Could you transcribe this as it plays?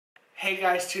Hey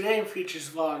guys, today features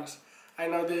vlogs. I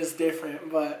know this is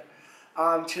different, but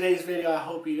today's video, I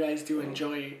hope you guys do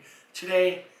enjoy it.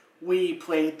 Today we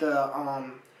played the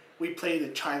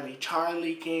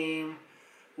Charlie game.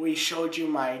 We showed you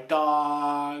my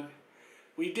dog.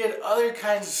 We did other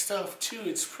kinds of stuff too.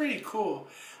 It's pretty cool.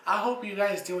 I hope you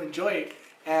guys do enjoy it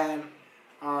and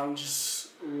just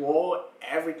roll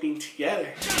everything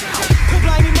together.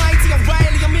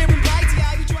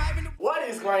 What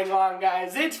is going on,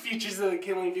 guys? It's Futures of the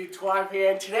Killing Dude 12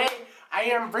 here, and today I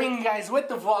am bringing you guys with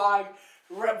the vlog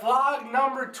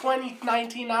number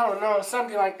 2019, I don't know,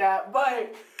 something like that,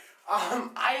 but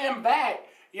I am back.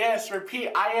 Yes, repeat,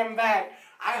 I am back.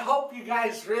 I hope you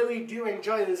guys really do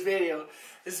enjoy this video.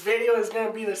 This video is going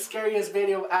to be the scariest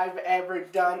video I've ever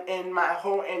done in my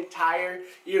whole entire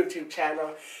YouTube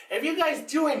channel. If you guys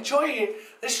do enjoy it,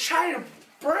 let's try to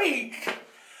break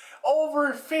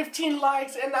over 15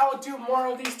 likes and I will do more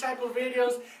of these type of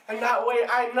videos, and that way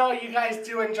I know you guys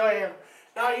do enjoy them.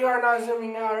 Now you are not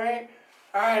zooming now, right?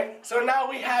 Alright, so now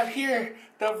we have here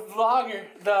the vlogger,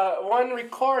 the one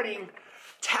recording,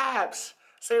 Tabs.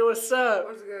 Say what's up.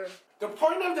 What's good? The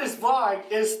point of this vlog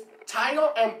is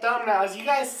title and thumbnail. As you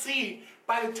guys see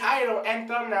by the title and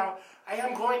thumbnail, I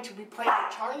am going to be playing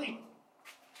the Charlie.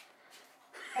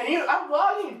 And I'm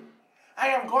vlogging. I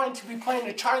am going to be playing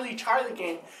the Charlie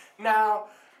game. Now,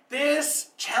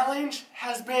 this challenge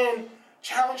has been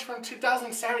challenged from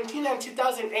 2017 and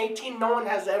 2018. No one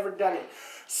has ever done it.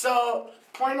 So,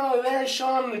 point over there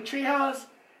showing the treehouse.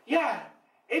 Yeah,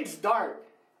 it's dark.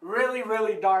 Really,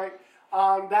 really dark.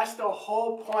 That's the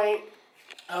whole point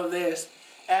of this.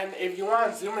 And if you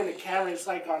want to zoom in the camera, it's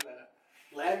like on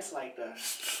the lens like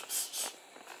this.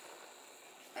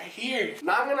 Right here.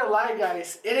 Not gonna lie,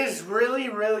 guys, it is really,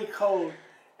 really cold.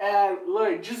 And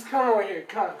look, just come over here,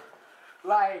 come.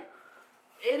 Like,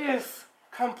 it is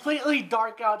completely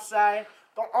dark outside.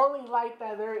 The only light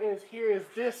that there is here is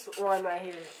this one right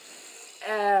here.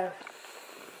 And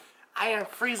I am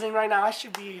freezing right now. I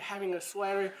should be having a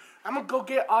sweater. I'm gonna go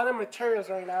get all the materials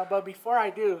right now, but before I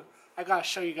do, I gotta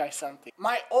show you guys something.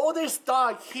 My oldest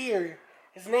dog here,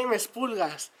 his name is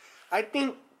Pulgas. I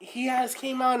think he has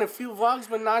came out in a few vlogs,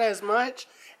 but not as much.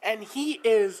 And he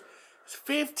is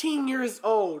 15 years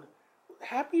old.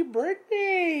 Happy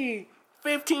birthday!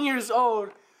 15 years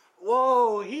old.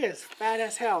 Whoa, he is fat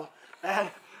as hell. And,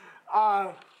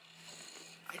 I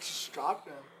just dropped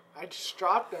him.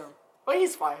 But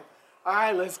he's fine.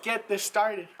 Alright, let's get this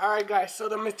started. Alright guys, so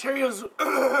the materials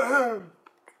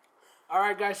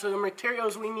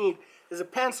we need is a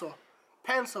pencil,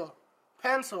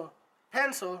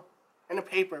 and a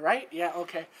paper, right? Yeah,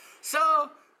 okay.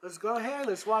 So, let's go ahead,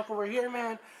 let's walk over here,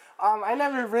 man. I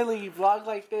never really vlogged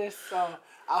like this, so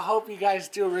I hope you guys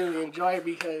do really enjoy it,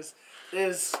 because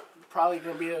this is probably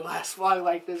going to be the last vlog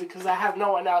like this, because I have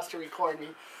no one else to record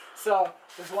me. So,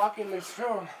 let's walk in this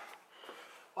room.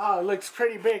 Wow, it looks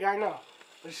pretty big, I know.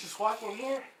 Let's just walk in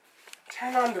here,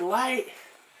 turn on the light.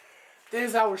 This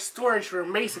is our storage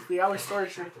room, basically, our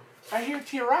storage room. Right here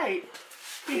to your right,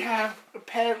 we have a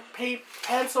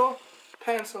pencil.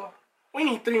 We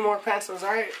need 3 more pencils,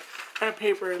 alright? And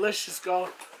paper. Let's just go.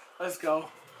 Let's go.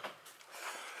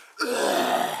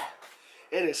 Ugh.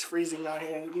 It is freezing out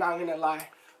here, not gonna lie.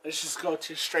 Let's just go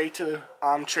straight to the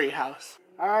tree house.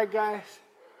 Alright guys,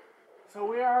 so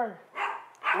we are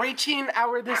reaching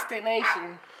our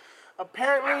destination.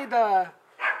 Apparently the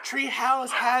tree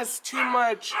house has too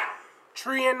much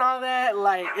tree and all that,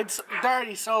 like it's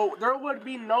dirty, so there would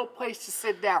be no place to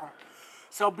sit down.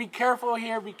 So be careful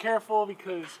here, be careful,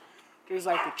 because there's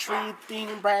like a tree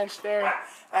thing branch there.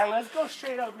 And let's go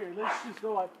straight up here. Let's just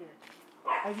go up here.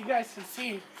 As you guys can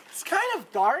see, it's kind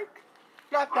of dark.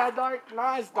 Not that dark,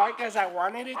 not as dark as I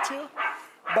wanted it to,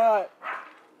 but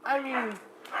I mean,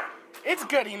 it's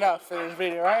good enough for this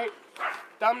video, right?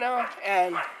 Thumbnail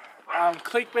and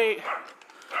clickbait,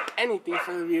 anything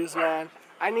for the views, man.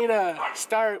 I need to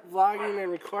start vlogging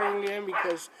and recording again,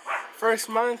 because first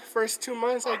 2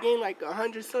 months, I gained like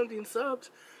 100-something subs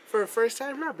for the first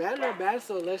time. Not bad.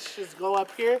 So let's just go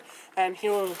up here, and he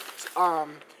will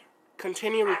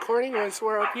continue recording once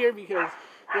we're up here, because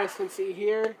you guys can see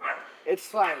here,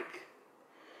 it's like,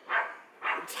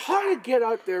 it's hard to get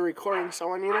out there recording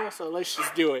someone, you know, so let's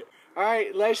just do it.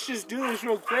 Alright, let's just do this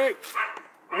real quick.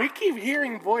 We keep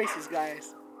hearing voices,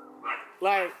 guys.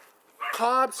 Like,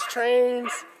 cops,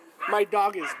 trains, my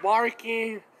dog is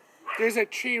barking, there's a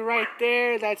tree right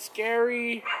there, that's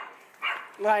scary.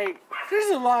 Like,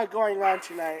 there's a lot going on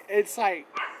tonight. It's like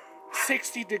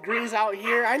 60 degrees out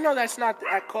here. I know that's not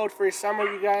that cold for some of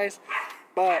you guys,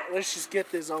 but let's just get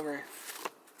this over.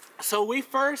 So we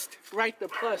first write the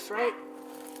plus, right?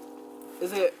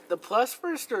 Is it the plus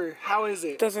first or how is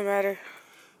it? Doesn't matter.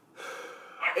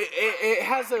 It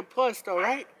has a plus though,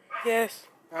 right? Yes.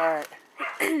 Alright.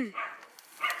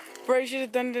 Bro, you should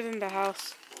have done it in the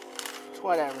house. It's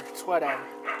whatever. It's whatever.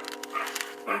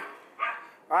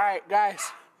 Alright,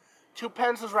 guys. 2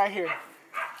 pencils right here.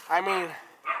 I mean,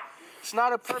 it's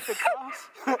not a perfect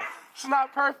house. It's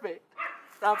not perfect.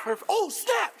 Not perfect. Oh,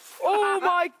 snap! Oh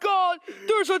my god!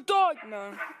 There's a dog!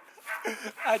 No.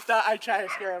 I thought I'd try to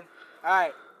scare him.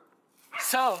 Alright.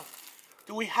 So,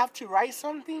 do we have to write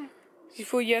something? You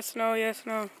feel yes, no, yes,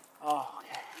 no. Oh,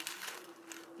 okay.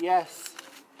 Yes.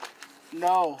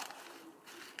 No.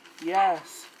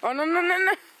 Yes. Oh, no, no, no,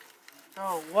 no.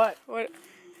 No, what? What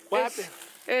happened?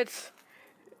 It's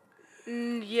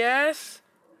yes,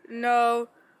 no,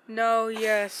 no,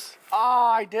 yes.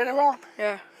 Oh, I did it wrong?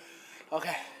 Yeah.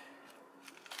 Okay.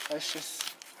 Let's just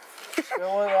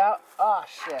fill it out. Oh,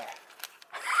 shit.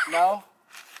 No.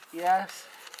 Yes.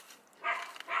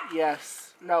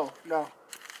 Yes. No, no.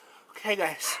 Okay,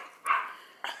 guys.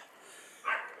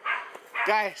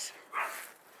 Guys.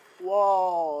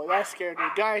 Whoa, that scared me.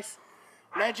 Guys,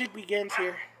 magic begins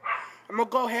here. I'm going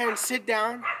to go ahead and sit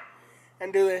down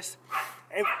and do this.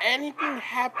 If anything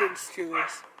happens to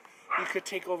this, you could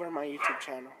take over my YouTube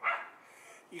channel.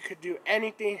 You could do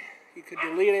anything. You could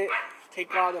delete it,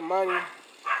 take all the money,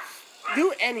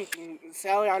 do anything.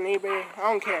 Sell it on eBay. I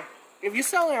don't care. If you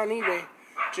sell it on eBay,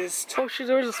 just... Oh shit,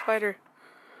 there was a spider.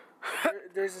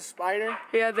 There's a spider?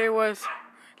 Yeah, there was.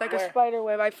 Like Where? a spider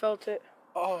web. I felt it.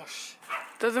 Oh, shit.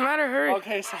 Doesn't matter, hurry.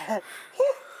 Okay, so...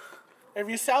 if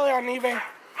you sell it on eBay,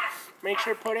 make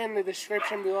sure to put it in the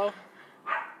description below.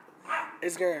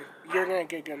 You're gonna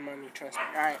get good money, trust me.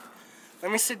 Alright,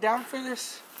 let me sit down for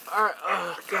this. Alright,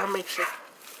 gotta make sure.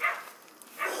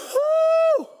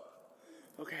 Woo!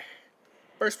 Okay,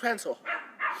 first pencil.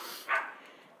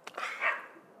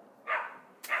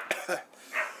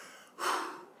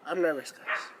 I'm nervous,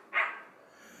 guys.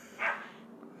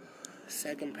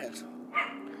 Second pencil.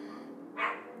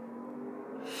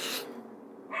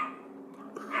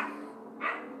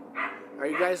 Are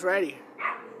you guys ready?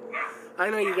 I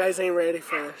know you guys ain't ready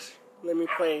for this. Let me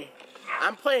play.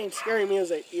 I'm playing scary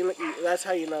music. That's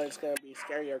how you know it's gonna be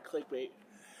scary or clickbait.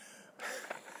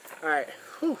 Alright,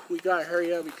 we gotta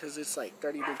hurry up because it's like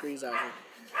 30 degrees out here.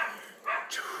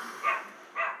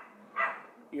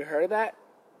 You heard that?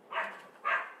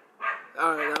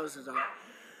 Alright, that was the dog.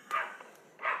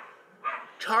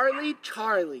 Charlie,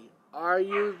 Charlie, are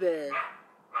you there?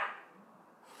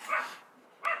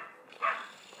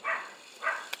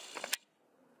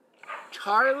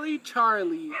 Charlie,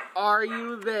 Charlie, are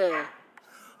you there?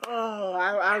 Oh,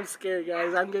 I'm scared,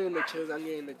 guys. I'm getting the chills. I'm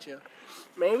getting the chills.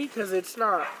 Maybe because it's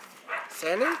not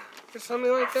sending or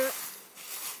something like that.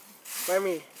 Let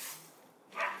me.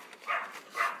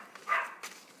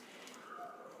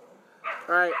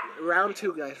 Alright, round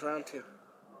 2, guys. Round 2.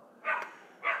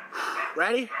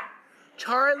 Ready?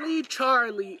 Charlie,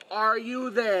 Charlie, are you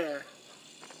there?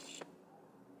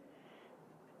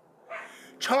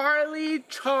 Charlie,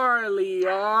 Charlie,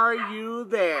 are you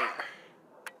there?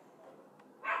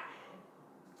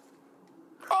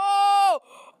 Oh!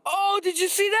 Oh, did you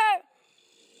see that?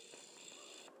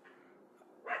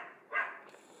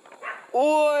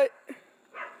 What?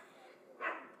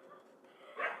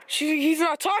 He's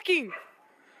not talking.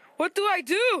 What do I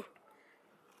do?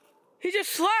 He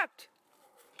just slapped.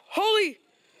 Holy,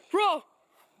 bro.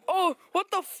 Oh, what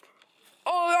the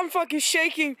oh, I'm fucking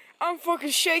shaking. I'm fucking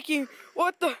shaking.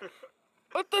 What the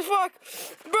fuck?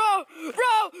 Bro,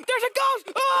 there's a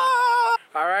ghost! Ah!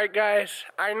 Alright, guys,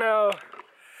 I know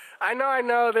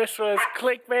this was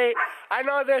clickbait. I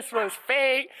know this was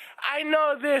fake. I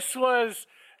know this was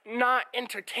not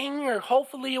entertaining, or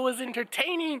hopefully it was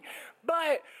entertaining,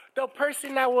 but the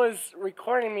person that was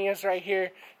recording me is right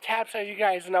here. Taps, as you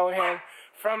guys know him.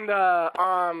 From the,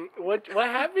 what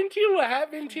happened to you? What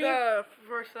happened to you? The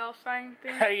for sale sign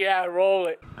thing? Yeah, roll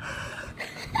it.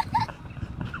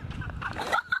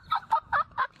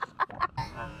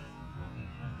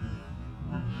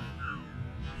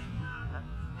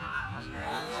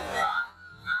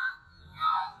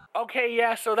 Okay,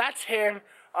 yeah, so that's him.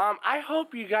 I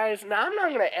hope you guys, now I'm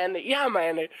not gonna end it. Yeah, I'm gonna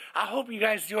end it. I hope you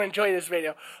guys do enjoy this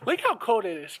video. Look how cold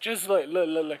it is. Just look.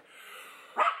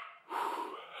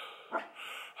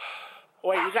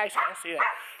 Wait, you guys can't see that.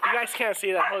 You guys can't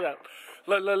see that. Hold up.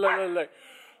 Look.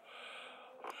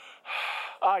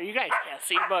 Oh, you guys can't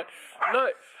see, but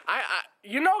look.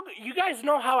 You guys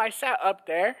know how I sat up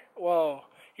there? Whoa.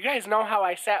 You guys know how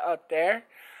I sat up there?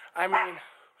 I mean,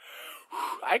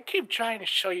 I keep trying to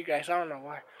show you guys. I don't know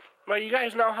why. But you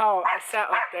guys know how I sat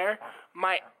up there?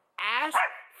 My ass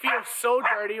feels so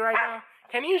dirty right now.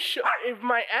 Can you show, if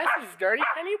my ass is dirty,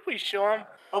 can you please show him?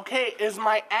 Okay, is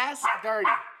my ass dirty?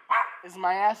 Is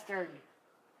my ass dirty?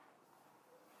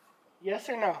 Yes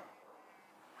or no?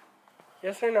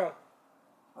 Yes or no?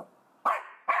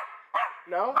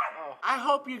 No? Oh. I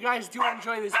hope you guys do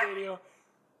enjoy this video.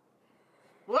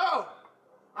 Whoa!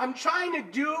 I'm trying to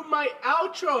do my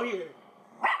outro here.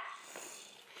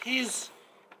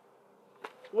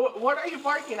 What are you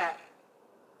barking at?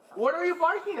 What are you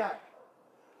barking at?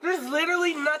 There's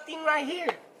literally nothing right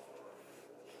here.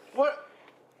 What?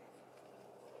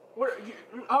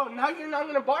 Oh, now you're not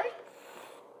gonna bark?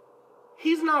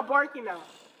 He's not barking now.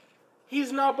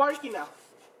 He's not barking now.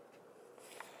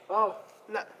 Oh,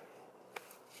 no.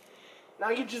 Now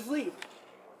you just leave.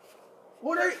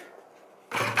 What are you?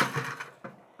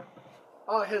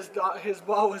 Oh, his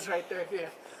ball was right there. Yeah.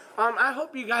 I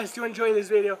hope you guys do enjoy this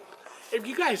video. If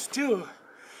you guys do,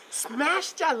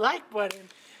 smash that like button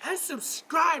and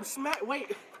subscribe.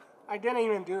 Wait, I didn't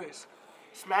even do this.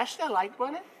 Smash that like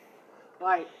button.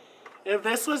 Like, if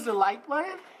this was the like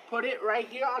button, put it right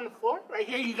here on the floor. Right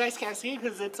here, you guys can't see it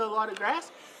because it's a lot of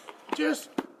grass. Just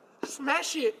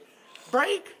smash it.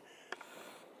 Break.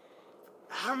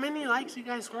 How many likes you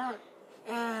guys want?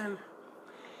 And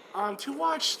to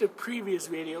watch the previous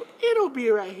video, it'll be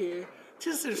right here.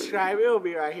 To subscribe, it'll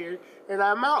be right here. And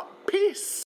I'm out. Peace.